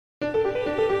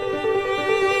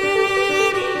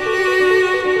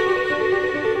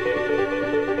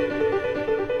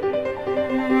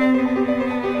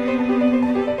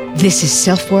This is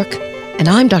SelfWork, and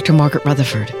I'm Dr. Margaret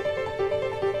Rutherford.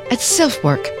 At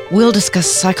SelfWork, we'll discuss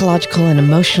psychological and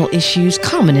emotional issues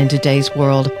common in today's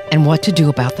world and what to do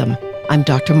about them. I'm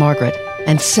Dr. Margaret,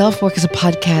 and SelfWork is a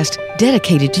podcast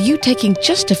dedicated to you taking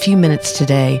just a few minutes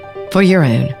today for your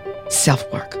own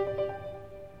self-work.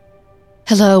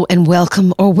 Hello and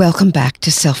welcome back to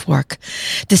SelfWork.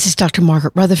 This is Dr.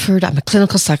 Margaret Rutherford. I'm a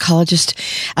clinical psychologist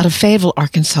out of Fayetteville,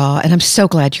 Arkansas, and I'm so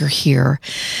glad you're here.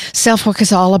 SelfWork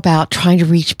is all about trying to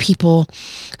reach people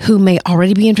who may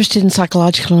already be interested in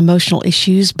psychological and emotional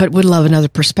issues, but would love another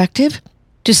perspective,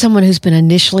 to someone who's been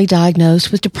initially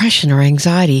diagnosed with depression or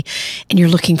anxiety and you're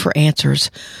looking for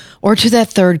answers, or to that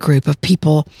third group of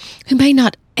people who may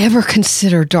not ever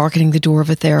consider darkening the door of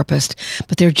a therapist,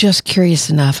 but they're just curious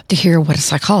enough to hear what a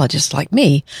psychologist like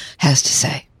me has to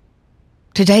say.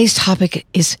 Today's topic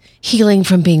is healing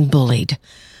from being bullied.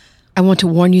 I want to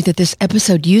warn you that this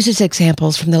episode uses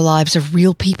examples from the lives of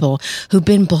real people who've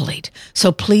been bullied,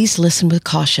 so please listen with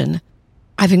caution.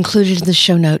 I've included in the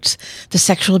show notes the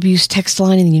sexual abuse text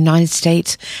line in the United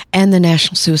States and the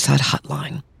National Suicide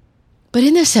Hotline. But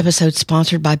in this episode,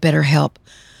 sponsored by BetterHelp,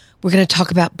 we're going to talk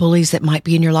about bullies that might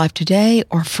be in your life today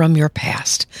or from your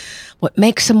past. What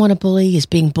makes someone a bully? Is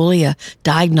being bully a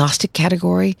diagnostic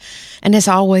category? And as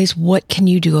always, what can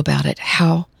you do about it?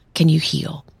 How can you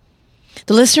heal?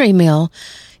 The listener email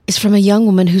is from a young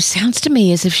woman who sounds to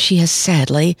me as if she has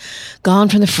sadly gone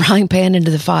from the frying pan into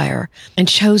the fire and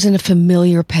chosen a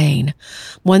familiar pain,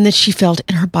 one that she felt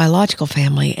in her biological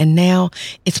family, and now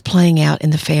it's playing out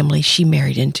in the family she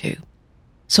married into.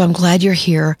 So I'm glad you're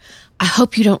here. I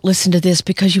hope you don't listen to this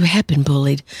because you have been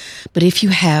bullied, but if you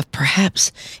have,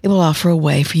 perhaps it will offer a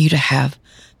way for you to have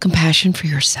compassion for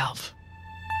yourself.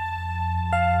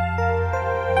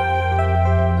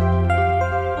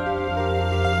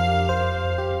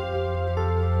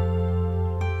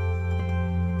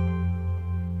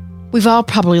 We've all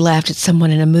probably laughed at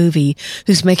someone in a movie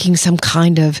who's making some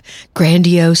kind of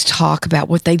grandiose talk about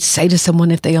what they'd say to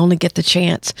someone if they only get the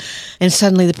chance. And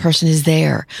suddenly the person is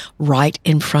there, right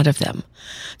in front of them.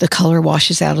 The color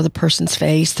washes out of the person's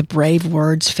face, the brave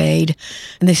words fade,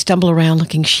 and they stumble around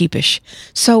looking sheepish.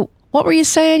 So, what were you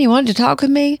saying? You wanted to talk with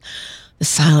me? The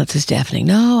silence is deafening.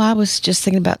 No, I was just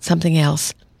thinking about something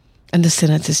else. And the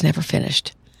sentence is never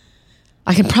finished.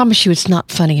 I can promise you it's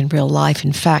not funny in real life.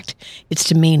 In fact, it's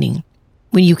demeaning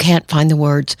when you can't find the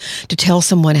words to tell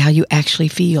someone how you actually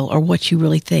feel or what you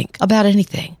really think about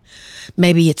anything.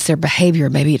 Maybe it's their behavior.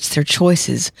 Maybe it's their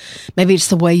choices. Maybe it's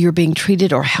the way you're being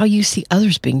treated or how you see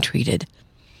others being treated.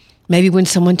 Maybe when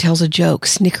someone tells a joke,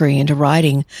 snickering and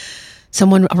deriding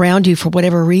someone around you for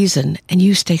whatever reason, and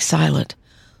you stay silent.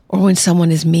 Or when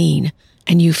someone is mean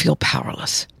and you feel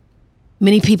powerless.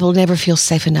 Many people never feel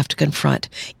safe enough to confront.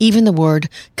 Even the word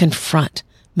confront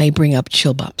may bring up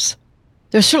chill bumps.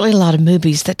 There's certainly a lot of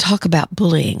movies that talk about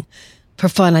bullying. For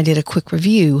fun, I did a quick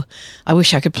review. I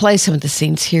wish I could play some of the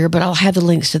scenes here, but I'll have the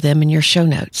links to them in your show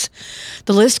notes.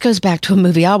 The list goes back to a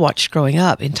movie I watched growing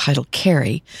up entitled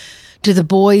Carrie, to the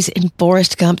boys in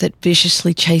Forrest Gump that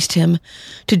viciously chased him,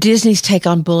 to Disney's take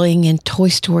on bullying in Toy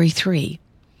Story 3.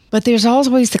 But there's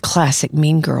always the classic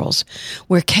Mean Girls,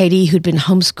 where Katie, who'd been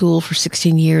homeschooled for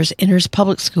 16 years, enters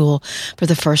public school for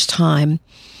the first time.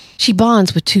 She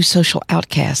bonds with two social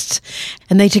outcasts,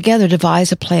 and they together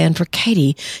devise a plan for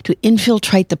Katie to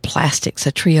infiltrate the Plastics,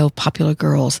 a trio of popular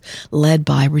girls led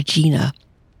by Regina.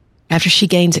 After she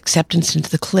gains acceptance into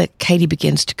the clique, Katie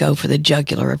begins to go for the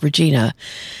jugular of Regina,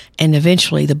 and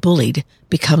eventually the bullied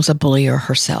becomes a bullier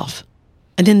herself.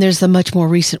 And then there's the much more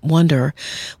recent Wonder,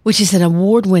 which is an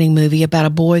award-winning movie about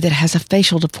a boy that has a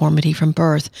facial deformity from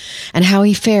birth and how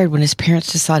he fared when his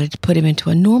parents decided to put him into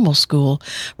a normal school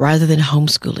rather than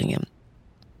homeschooling him.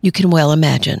 You can well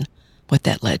imagine what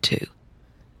that led to.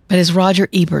 But as Roger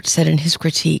Ebert said in his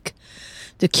critique,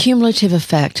 the cumulative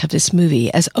effect of this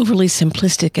movie, as overly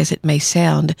simplistic as it may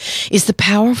sound, is the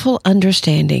powerful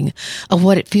understanding of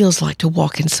what it feels like to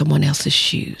walk in someone else's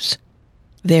shoes.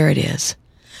 There it is.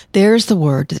 There's the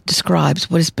word that describes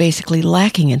what is basically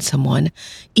lacking in someone,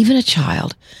 even a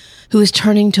child, who is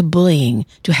turning to bullying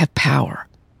to have power.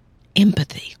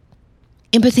 Empathy.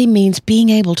 Empathy means being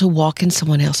able to walk in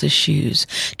someone else's shoes,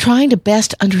 trying to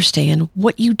best understand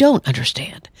what you don't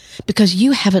understand, because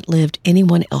you haven't lived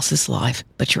anyone else's life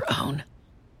but your own.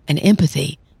 And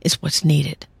empathy is what's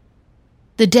needed.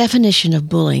 The definition of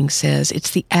bullying says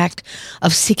it's the act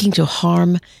of seeking to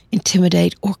harm,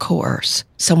 intimidate, or coerce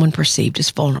someone perceived as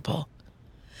vulnerable.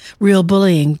 Real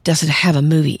bullying doesn't have a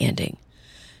movie ending,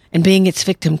 and being its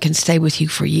victim can stay with you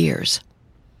for years.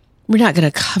 We're not going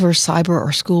to cover cyber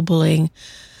or school bullying,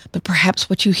 but perhaps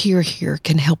what you hear here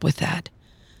can help with that.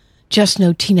 Just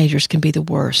know teenagers can be the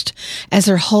worst, as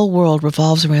their whole world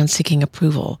revolves around seeking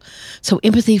approval. So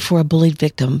empathy for a bullied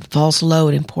victim falls low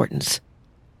in importance.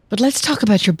 But let's talk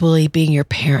about your bully being your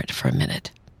parent for a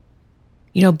minute.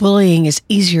 You know, bullying is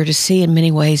easier to see in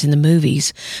many ways in the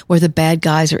movies, where the bad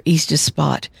guys are easy to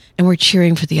spot and we're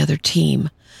cheering for the other team.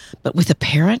 But with a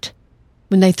parent,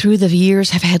 when they through the years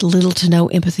have had little to no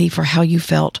empathy for how you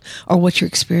felt or what your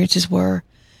experiences were,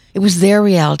 it was their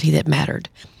reality that mattered.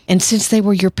 And since they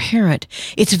were your parent,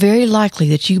 it's very likely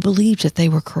that you believed that they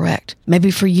were correct. Maybe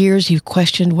for years you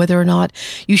questioned whether or not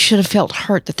you should have felt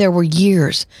hurt that there were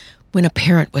years when a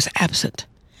parent was absent.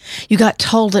 You got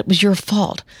told it was your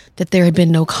fault that there had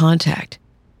been no contact.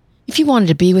 If you wanted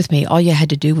to be with me, all you had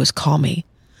to do was call me.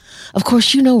 Of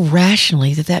course, you know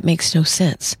rationally that that makes no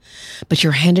sense, but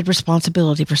you're handed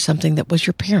responsibility for something that was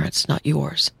your parents', not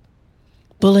yours.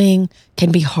 Bullying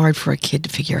can be hard for a kid to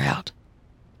figure out.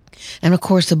 And of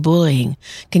course, the bullying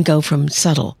can go from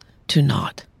subtle to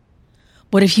not.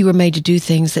 What if you were made to do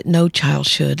things that no child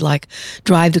should, like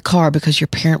drive the car because your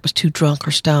parent was too drunk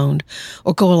or stoned,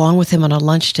 or go along with him on a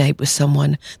lunch date with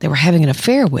someone they were having an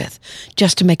affair with,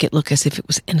 just to make it look as if it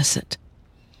was innocent?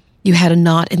 You had a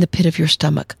knot in the pit of your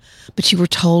stomach, but you were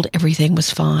told everything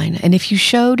was fine, and if you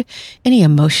showed any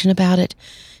emotion about it,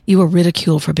 you were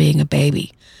ridiculed for being a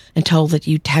baby, and told that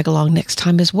you'd tag along next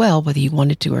time as well, whether you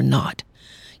wanted to or not.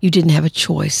 You didn't have a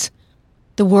choice.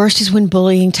 The worst is when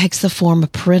bullying takes the form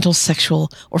of parental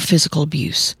sexual or physical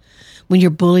abuse, when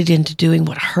you're bullied into doing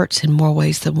what hurts in more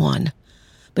ways than one.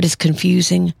 But it's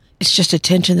confusing. It's just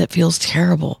attention that feels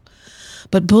terrible.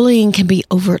 But bullying can be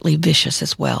overtly vicious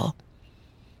as well.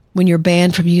 When you're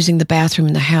banned from using the bathroom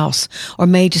in the house or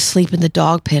made to sleep in the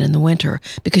dog pen in the winter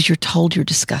because you're told you're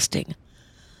disgusting.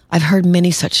 I've heard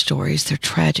many such stories. They're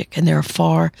tragic, and there are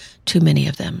far too many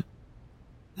of them.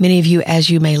 Many of you, as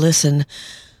you may listen,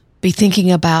 be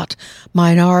thinking about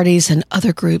minorities and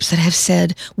other groups that have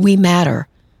said, we matter.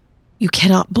 You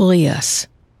cannot bully us.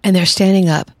 And they're standing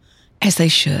up as they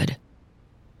should.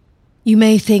 You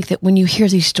may think that when you hear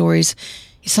these stories,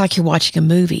 it's like you're watching a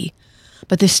movie.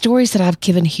 But the stories that I've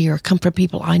given here come from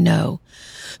people I know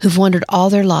who've wondered all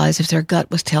their lives if their gut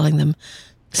was telling them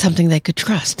something they could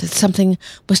trust, that something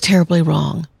was terribly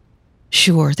wrong.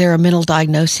 Sure, there are mental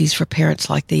diagnoses for parents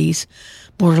like these: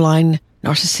 borderline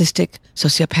narcissistic,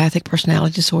 sociopathic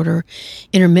personality disorder,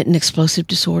 intermittent explosive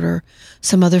disorder,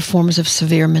 some other forms of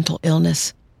severe mental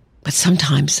illness. But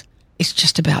sometimes it's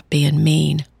just about being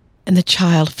mean, and the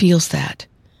child feels that.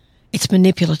 It's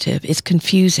manipulative, it's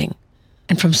confusing,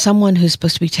 and from someone who's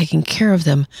supposed to be taking care of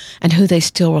them and who they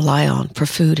still rely on for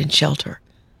food and shelter.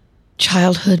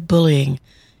 Childhood bullying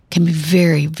can be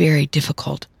very, very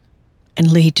difficult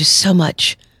and lead to so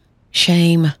much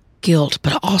shame, guilt,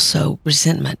 but also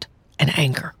resentment and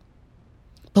anger.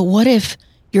 But what if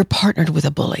you're partnered with a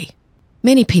bully?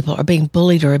 Many people are being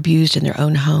bullied or abused in their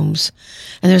own homes,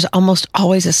 and there's almost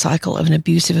always a cycle of an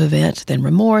abusive event, then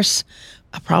remorse,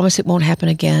 a promise it won't happen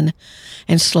again,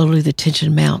 and slowly the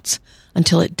tension mounts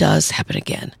until it does happen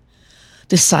again.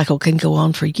 This cycle can go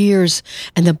on for years,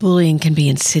 and the bullying can be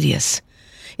insidious.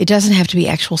 It doesn't have to be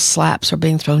actual slaps or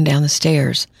being thrown down the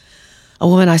stairs. A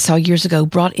woman I saw years ago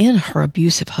brought in her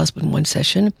abusive husband one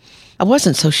session. I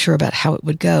wasn't so sure about how it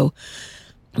would go,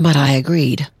 but I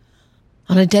agreed.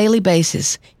 On a daily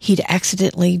basis, he'd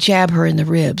accidentally jab her in the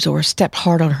ribs or step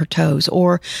hard on her toes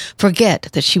or forget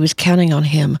that she was counting on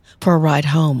him for a ride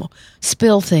home,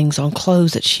 spill things on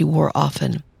clothes that she wore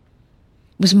often. It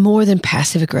was more than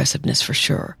passive aggressiveness for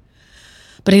sure.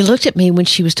 But he looked at me when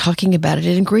she was talking about it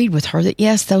and agreed with her that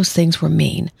yes, those things were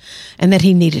mean and that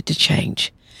he needed to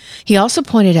change. He also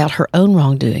pointed out her own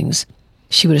wrongdoings.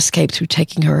 She would escape through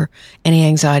taking her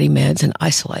anti-anxiety meds and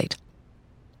isolate.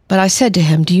 But I said to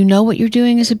him, "Do you know what you're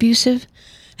doing is abusive?"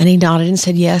 And he nodded and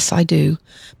said, "Yes, I do,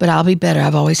 but I'll be better.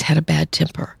 I've always had a bad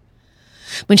temper."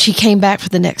 When she came back for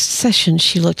the next session,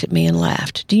 she looked at me and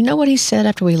laughed. Do you know what he said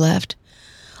after we left?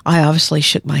 I obviously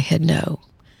shook my head no.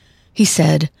 He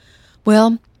said,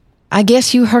 "Well, I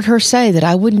guess you heard her say that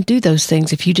I wouldn't do those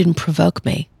things if you didn't provoke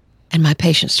me." And my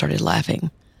patient started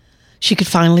laughing. She could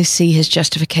finally see his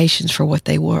justifications for what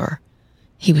they were.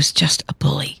 He was just a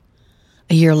bully.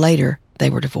 A year later, they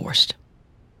were divorced.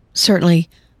 Certainly,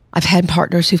 I've had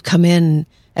partners who've come in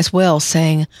as well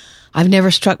saying, "I've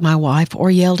never struck my wife or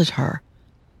yelled at her."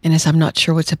 And as I'm not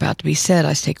sure what's about to be said,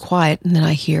 I stay quiet, and then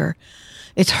I hear,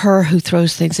 "It's her who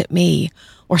throws things at me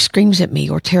or screams at me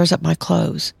or tears up my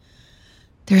clothes."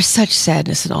 There is such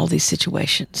sadness in all these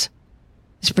situations.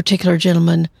 This particular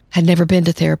gentleman had never been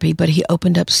to therapy, but he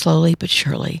opened up slowly but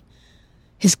surely.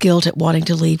 His guilt at wanting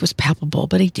to leave was palpable,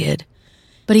 but he did.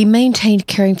 But he maintained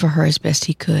caring for her as best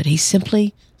he could. He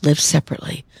simply live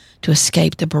separately to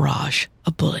escape the barrage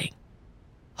of bullying.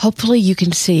 Hopefully you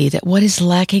can see that what is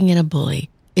lacking in a bully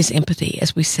is empathy,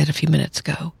 as we said a few minutes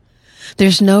ago.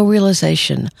 There's no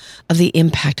realization of the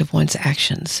impact of one's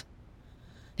actions.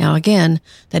 Now again,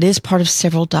 that is part of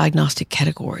several diagnostic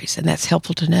categories, and that's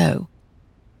helpful to know.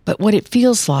 But what it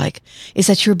feels like is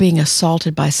that you're being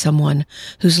assaulted by someone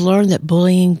who's learned that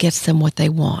bullying gets them what they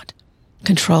want: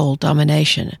 control,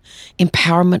 domination,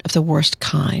 empowerment of the worst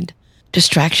kind,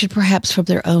 distraction perhaps from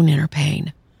their own inner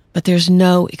pain. But there's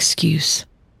no excuse.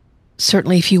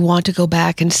 Certainly if you want to go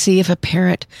back and see if a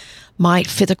parent might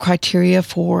fit the criteria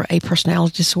for a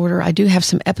personality disorder, I do have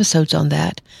some episodes on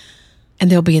that,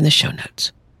 and they'll be in the show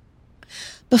notes.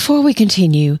 Before we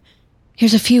continue,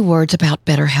 here's a few words about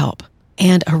BetterHelp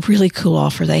and a really cool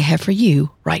offer they have for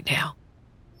you right now.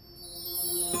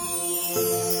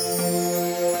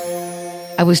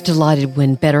 I was delighted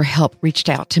when BetterHelp reached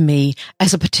out to me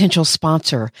as a potential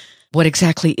sponsor. What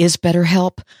exactly is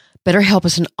BetterHelp? BetterHelp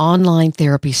is an online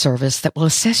therapy service that will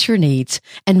assess your needs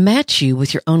and match you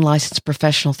with your own licensed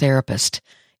professional therapist.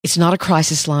 It's not a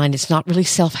crisis line. It's not really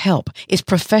self-help. It's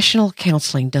professional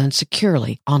counseling done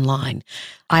securely online.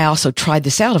 I also tried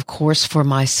this out, of course, for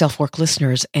my SelfWork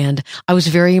listeners, and I was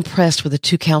very impressed with the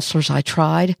 2 counselors I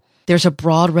tried. There's a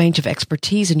broad range of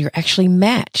expertise, and you're actually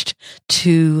matched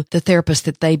to the therapist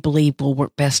that they believe will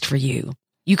work best for you.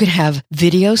 You can have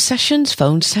video sessions,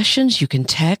 phone sessions, you can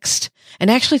text,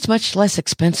 and actually it's much less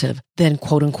expensive than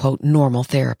quote-unquote normal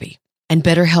therapy. And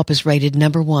BetterHelp is rated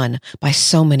 #1 by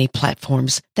so many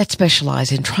platforms that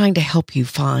specialize in trying to help you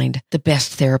find the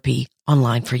best therapy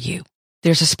online for you.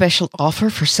 There's a special offer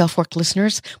for SelfWork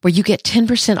listeners where you get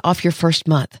 10% off your first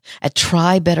month at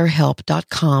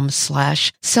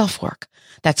trybetterhelp.com/selfwork.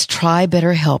 That's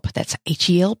trybetterhelp. That's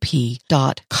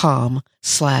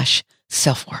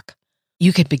HELP.com/selfwork.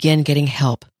 You can begin getting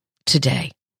help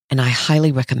today, and I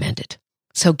highly recommend it.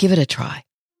 So give it a try.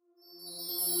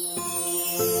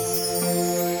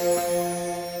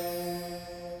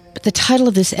 But the title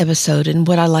of this episode, and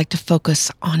what I like to focus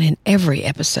on in every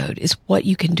episode, is what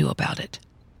you can do about it.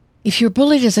 If you're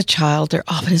bullied as a child, there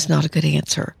often is not a good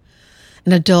answer.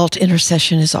 An adult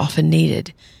intercession is often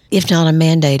needed, if not a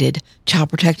mandated Child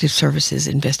Protective Services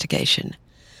investigation.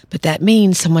 But that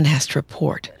means someone has to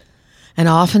report. And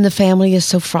often the family is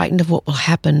so frightened of what will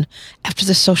happen after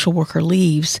the social worker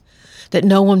leaves that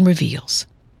no one reveals.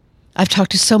 I've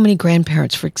talked to so many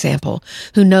grandparents, for example,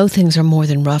 who know things are more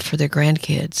than rough for their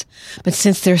grandkids, but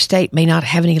since their state may not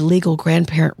have any legal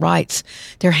grandparent rights,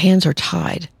 their hands are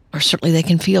tied, or certainly they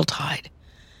can feel tied.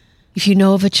 If you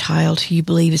know of a child who you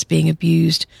believe is being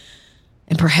abused,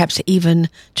 and perhaps even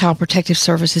Child Protective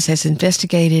Services has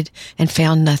investigated and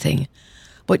found nothing,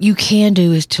 what you can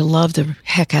do is to love the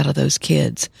heck out of those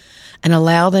kids and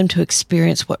allow them to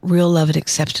experience what real love and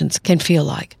acceptance can feel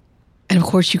like. And of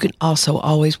course, you can also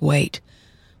always wait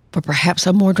for perhaps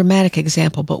a more dramatic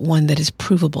example, but one that is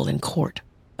provable in court.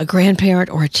 A grandparent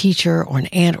or a teacher or an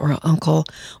aunt or an uncle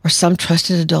or some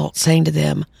trusted adult saying to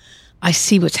them, "I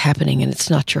see what's happening and it's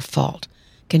not your fault,"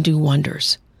 can do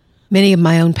wonders. Many of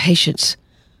my own patients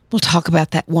will talk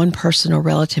about that one person or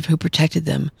relative who protected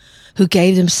them, who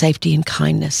gave them safety and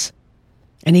kindness.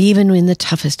 And even in the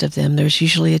toughest of them, there's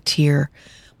usually a tear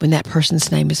when that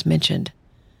person's name is mentioned.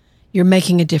 You're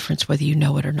making a difference whether you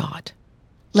know it or not.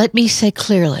 Let me say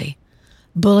clearly,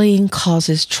 bullying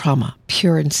causes trauma,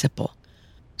 pure and simple.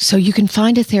 So you can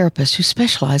find a therapist who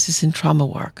specializes in trauma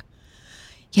work.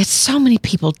 Yet so many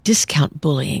people discount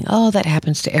bullying. Oh, that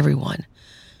happens to everyone.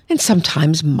 And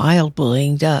sometimes mild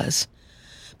bullying does.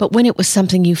 But when it was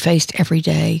something you faced every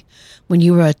day, when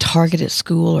you were a target at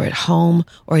school or at home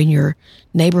or in your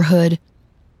neighborhood,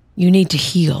 you need to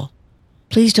heal.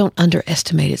 Please don't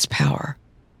underestimate its power.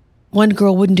 One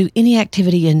girl wouldn't do any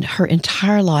activity in her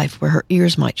entire life where her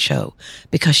ears might show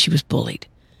because she was bullied.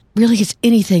 Really, it's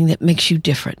anything that makes you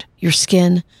different. Your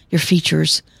skin, your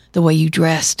features, the way you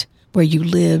dressed, where you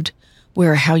lived,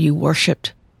 how you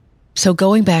worshiped. So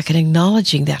going back and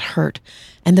acknowledging that hurt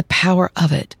and the power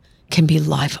of it can be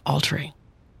life-altering.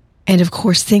 And of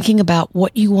course, thinking about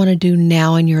what you want to do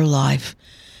now in your life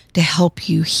to help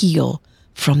you heal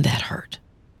from that hurt.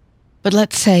 But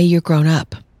let's say you're grown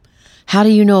up. How do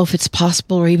you know if it's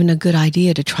possible or even a good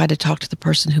idea to try to talk to the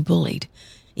person who bullied,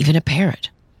 even a parent?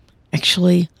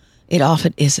 Actually, it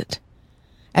often isn't.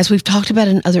 As we've talked about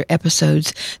in other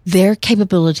episodes, their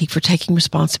capability for taking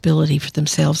responsibility for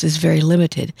themselves is very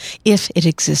limited, if it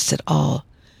exists at all.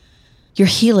 Your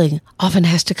healing often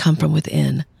has to come from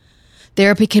within.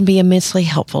 Therapy can be immensely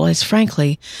helpful, as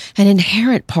frankly, an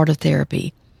inherent part of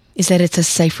therapy is that it's a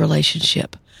safe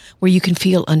relationship where you can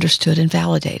feel understood and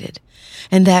validated.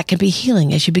 And that can be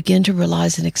healing as you begin to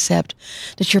realize and accept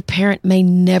that your parent may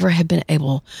never have been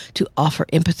able to offer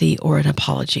empathy or an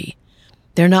apology.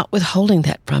 They're not withholding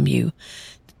that from you.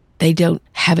 They don't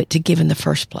have it to give in the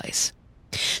first place.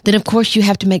 Then, of course, you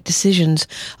have to make decisions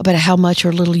about how much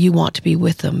or little you want to be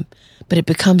with them, but it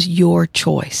becomes your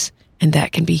choice, and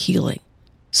that can be healing.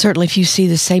 Certainly, if you see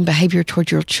the same behavior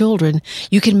toward your children,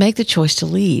 you can make the choice to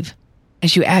leave.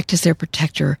 As you act as their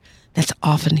protector, that's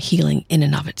often healing in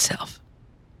and of itself.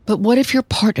 But what if you're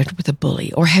partnered with a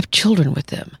bully or have children with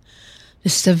them?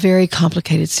 This is a very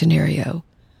complicated scenario.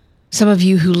 Some of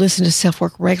you who listen to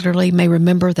SelfWork regularly may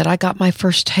remember that I got my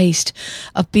first taste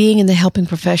of being in the helping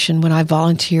profession when I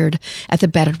volunteered at the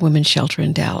Battered Women's Shelter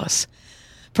in Dallas.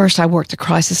 First, I worked the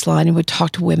crisis line and would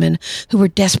talk to women who were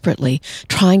desperately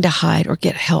trying to hide or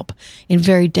get help in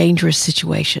very dangerous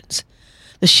situations.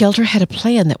 The shelter had a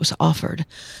plan that was offered,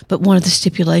 but one of the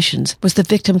stipulations was the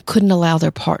victim couldn't allow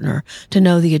their partner to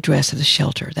know the address of the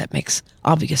shelter. That makes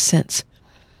obvious sense.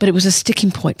 But it was a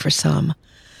sticking point for some.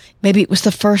 Maybe it was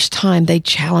the first time they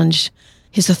challenged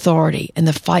his authority, and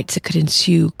the fights that could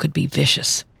ensue could be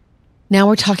vicious. Now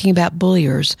we're talking about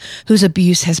bulliers whose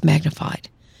abuse has magnified,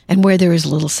 and where there is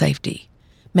little safety.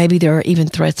 Maybe there are even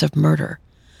threats of murder.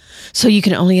 So you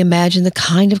can only imagine the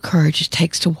kind of courage it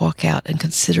takes to walk out and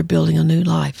consider building a new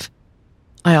life.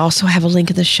 I also have a link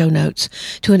in the show notes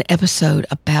to an episode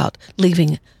about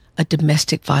leaving a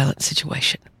domestic violence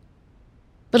situation.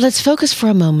 But let's focus for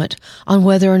a moment on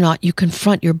whether or not you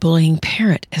confront your bullying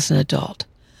parent as an adult.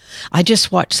 I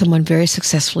just watched someone very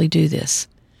successfully do this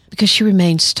because she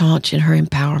remained staunch in her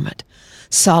empowerment,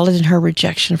 solid in her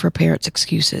rejection of her parents'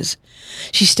 excuses.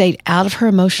 She stayed out of her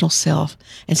emotional self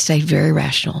and stayed very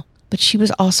rational, but she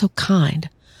was also kind.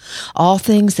 All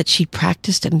things that she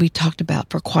practiced and we talked about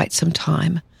for quite some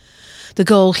time. The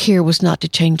goal here was not to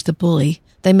change the bully.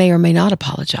 They may or may not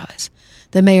apologize.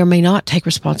 They may or may not take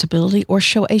responsibility or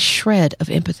show a shred of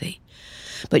empathy,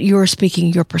 but you're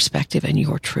speaking your perspective and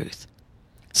your truth.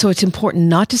 So it's important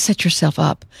not to set yourself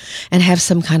up and have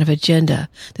some kind of agenda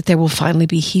that there will finally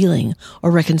be healing or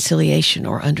reconciliation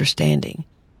or understanding.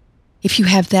 If you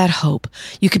have that hope,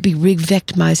 you could be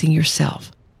re-victimizing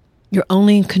yourself. You're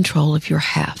only in control of your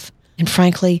half, and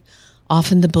frankly,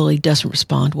 often the bully doesn't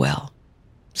respond well.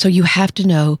 So you have to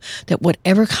know that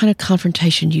whatever kind of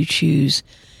confrontation you choose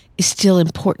is still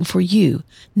important for you,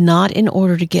 not in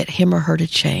order to get him or her to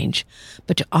change,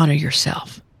 but to honor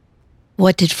yourself.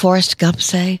 What did Forrest Gump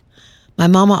say? My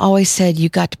mama always said you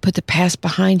got to put the past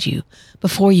behind you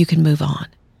before you can move on.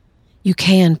 You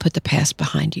can put the past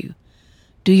behind you.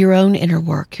 Do your own inner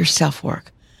work, your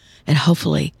self-work, and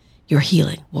hopefully your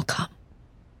healing will come.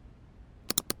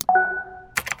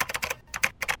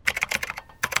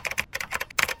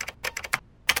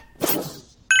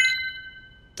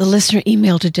 The listener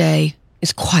email today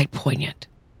is quite poignant.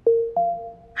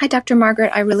 Hi, Dr.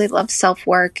 Margaret. I really love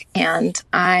SelfWork, and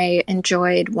I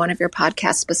enjoyed one of your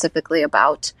podcasts specifically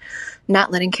about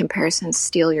not letting comparisons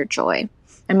steal your joy.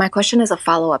 And my question is a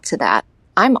follow-up to that.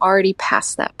 I'm already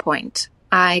past that point.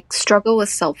 I struggle with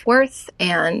self-worth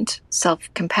and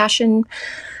self-compassion,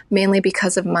 mainly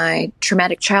because of my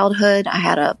traumatic childhood. I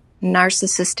had a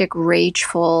narcissistic,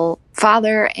 rageful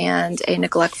father and a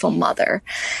neglectful mother.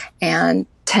 And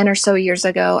 10 or so years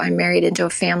ago, I married into a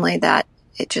family that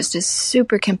it just is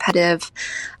super competitive.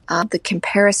 The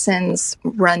comparisons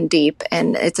run deep,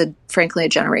 and it's frankly a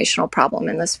generational problem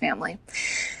in this family.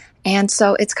 And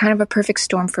so it's kind of a perfect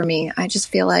storm for me. I just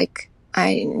feel like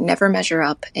I never measure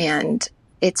up, and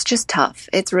it's just tough.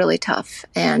 It's really tough.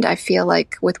 And I feel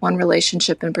like with one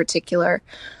relationship in particular,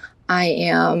 I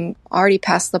am already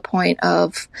past the point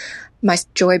of my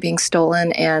joy being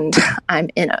stolen, and I'm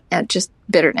in just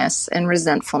bitterness and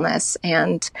resentfulness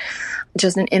and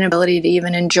just an inability to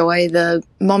even enjoy the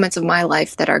moments of my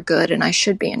life that are good and I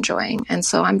should be enjoying. And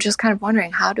so I'm just kind of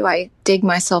wondering, how do I dig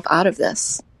myself out of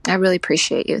this? I really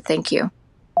appreciate you. Thank you.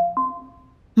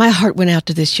 My heart went out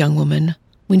to this young woman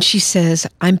when she says,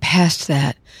 I'm past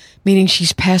that, meaning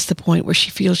she's past the point where she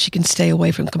feels she can stay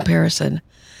away from comparison.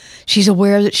 She's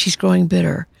aware that she's growing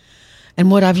bitter. And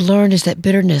what I've learned is that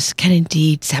bitterness can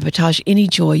indeed sabotage any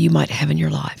joy you might have in your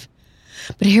life.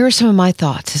 But here are some of my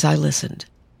thoughts as I listened.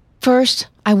 First,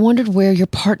 I wondered where your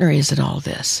partner is in all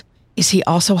this. Is he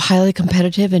also highly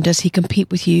competitive, and does he compete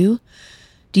with you?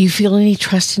 Do you feel any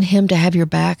trust in him to have your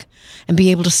back and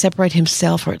be able to separate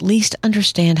himself or at least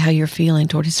understand how you're feeling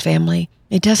toward his family?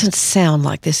 It doesn't sound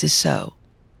like this is so.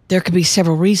 There could be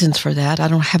several reasons for that. I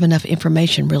don't have enough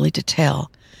information really to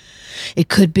tell. It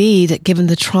could be that given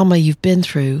the trauma you've been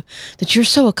through, that you're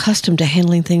so accustomed to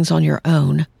handling things on your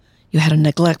own, You had a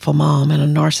neglectful mom and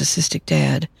a narcissistic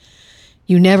dad.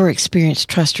 You never experienced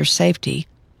trust or safety,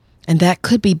 and that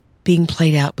could be being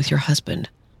played out with your husband.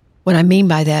 What I mean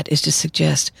by that is to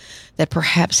suggest that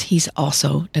perhaps he's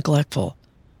also neglectful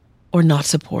or not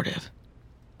supportive.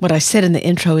 What I said in the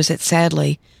intro is that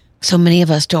sadly, so many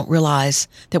of us don't realize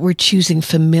that we're choosing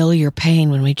familiar pain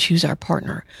when we choose our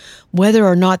partner, whether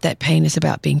or not that pain is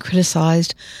about being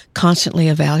criticized, constantly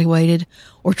evaluated,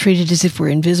 or treated as if we're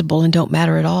invisible and don't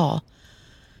matter at all.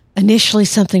 Initially,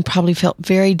 something probably felt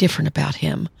very different about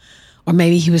him, or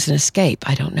maybe he was an escape,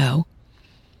 I don't know.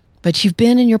 But you've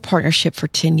been in your partnership for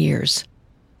 10 years,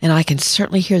 and I can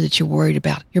certainly hear that you're worried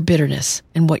about your bitterness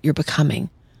and what you're becoming.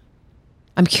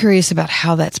 I'm curious about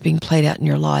how that's being played out in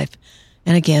your life,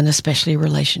 and again, especially a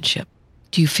relationship.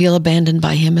 Do you feel abandoned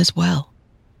by him as well?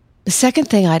 The second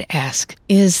thing I'd ask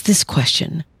is this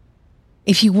question.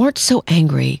 If you weren't so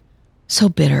angry, so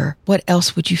bitter, what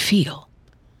else would you feel?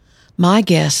 My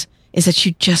guess is that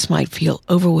you just might feel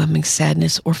overwhelming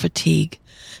sadness or fatigue,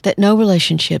 that no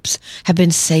relationships have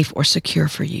been safe or secure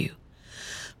for you.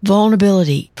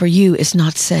 Vulnerability for you is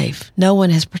not safe. No one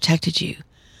has protected you,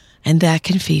 and that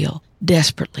can feel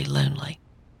desperately lonely.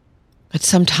 But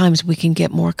sometimes we can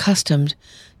get more accustomed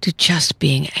to just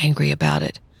being angry about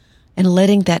it and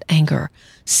letting that anger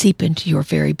seep into your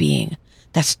very being.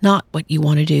 That's not what you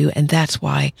want to do, and that's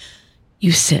why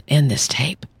you sent in this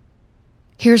tape.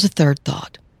 Here's a third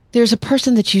thought. There's a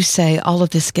person that you say all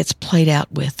of this gets played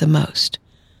out with the most.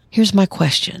 Here's my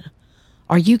question.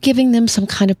 Are you giving them some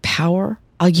kind of power?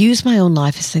 I'll use my own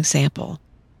life as an example.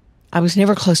 I was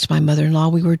never close to my mother-in-law.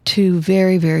 We were two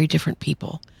very, very different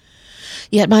people.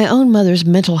 Yet my own mother's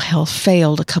mental health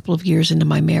failed a couple of years into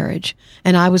my marriage,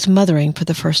 and I was mothering for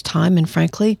the first time, and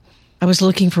frankly, I was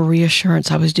looking for reassurance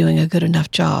I was doing a good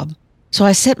enough job. So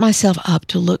I set myself up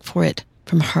to look for it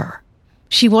from her.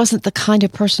 She wasn't the kind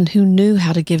of person who knew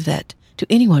how to give that to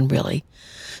anyone, really.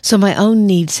 So my own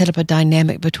needs set up a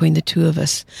dynamic between the two of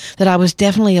us that I was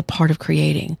definitely a part of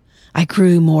creating. I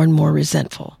grew more and more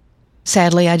resentful.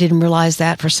 Sadly, I didn't realize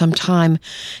that for some time.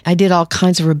 I did all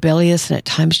kinds of rebellious and at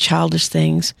times childish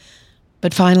things.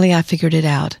 But finally, I figured it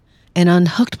out and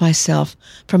unhooked myself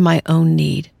from my own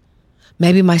need.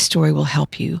 Maybe my story will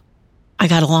help you. I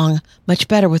got along much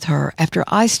better with her after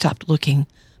I stopped looking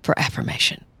for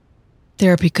affirmation.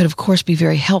 Therapy could, of course, be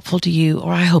very helpful to you,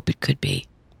 or I hope it could be.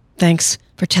 Thanks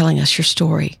for telling us your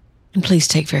story, and please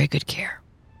take very good care.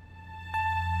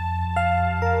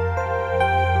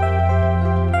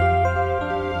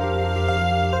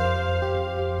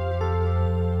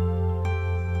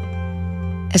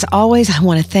 As always, I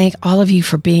want to thank all of you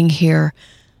for being here.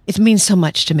 It means so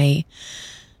much to me.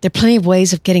 There are plenty of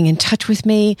ways of getting in touch with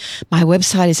me. My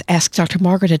website is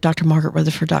askdrmargaret at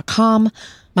drmargaretrutherford.com.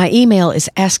 My email is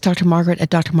askdrmargaret at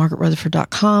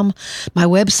drmargaretrutherford.com. My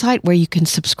website where you can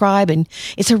subscribe, and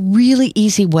it's a really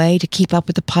easy way to keep up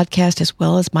with the podcast as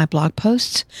well as my blog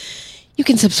posts. You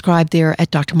can subscribe there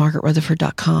at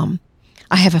drmargaretrutherford.com.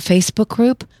 I have a Facebook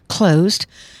group, closed,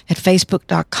 at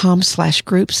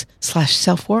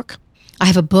facebook.com/groups/selfwork. I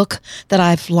have a book that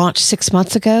I've launched 6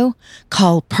 months ago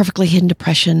called Perfectly Hidden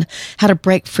Depression, How to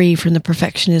Break Free from the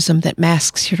Perfectionism That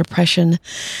Masks Your Depression.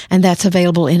 And that's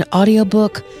available in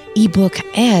audiobook, ebook,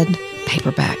 and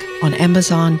paperback on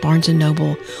Amazon, Barnes &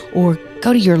 Noble, or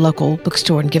go to your local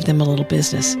bookstore and give them a little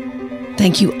business.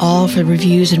 Thank you all for the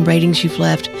reviews and ratings you've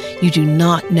left. You do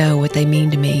not know what they mean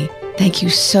to me. Thank you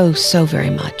so, so very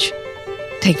much.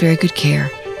 Take very good care.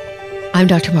 I'm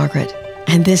Dr. Margaret,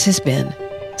 and this has been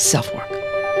SelfWork.